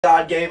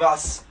God gave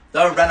us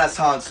the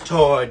Renaissance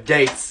tour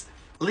dates.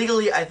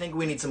 Legally, I think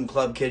we need some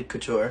Club Kid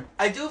Couture.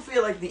 I do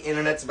feel like the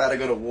internet's about to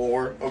go to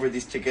war over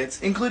these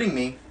tickets, including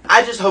me.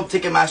 I just hope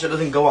Ticketmaster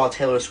doesn't go all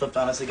Taylor Swift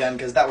on us again,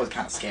 because that was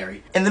kind of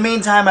scary. In the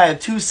meantime, I have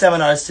 2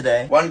 seminars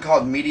today. One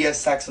called Media,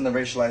 Sex, and the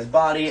Racialized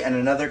Body, and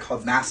another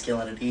called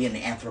Masculinity and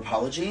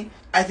Anthropology.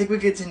 I think we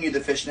continue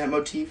the fishnet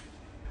motif.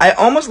 I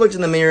almost looked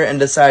in the mirror and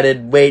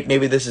decided, wait,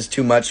 maybe this is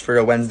too much for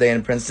a Wednesday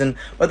in Princeton.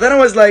 But then I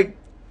was like,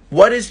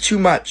 what is too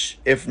much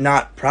if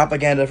not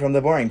propaganda from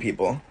the boring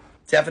people?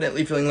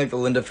 Definitely feeling like the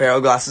Linda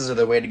Farrow glasses are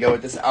the way to go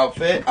with this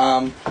outfit.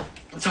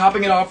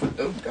 Topping it off with,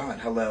 oh god,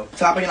 hello.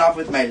 Topping it off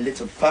with my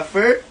little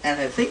puffer,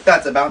 and I think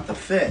that's about the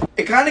fit.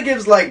 It kind of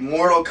gives like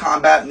Mortal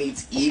Kombat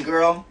meets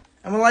E-Girl.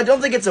 And while I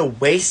don't think it's a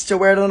waste to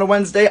wear it on a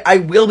Wednesday, I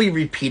will be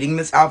repeating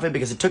this outfit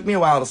because it took me a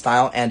while to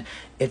style, and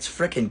it's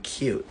freaking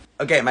cute.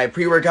 Okay, my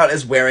pre-workout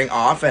is wearing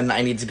off, and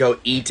I need to go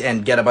eat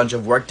and get a bunch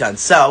of work done.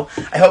 So,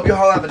 I hope you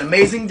all have an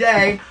amazing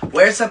day.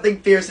 Wear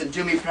something fierce and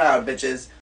do me proud, bitches.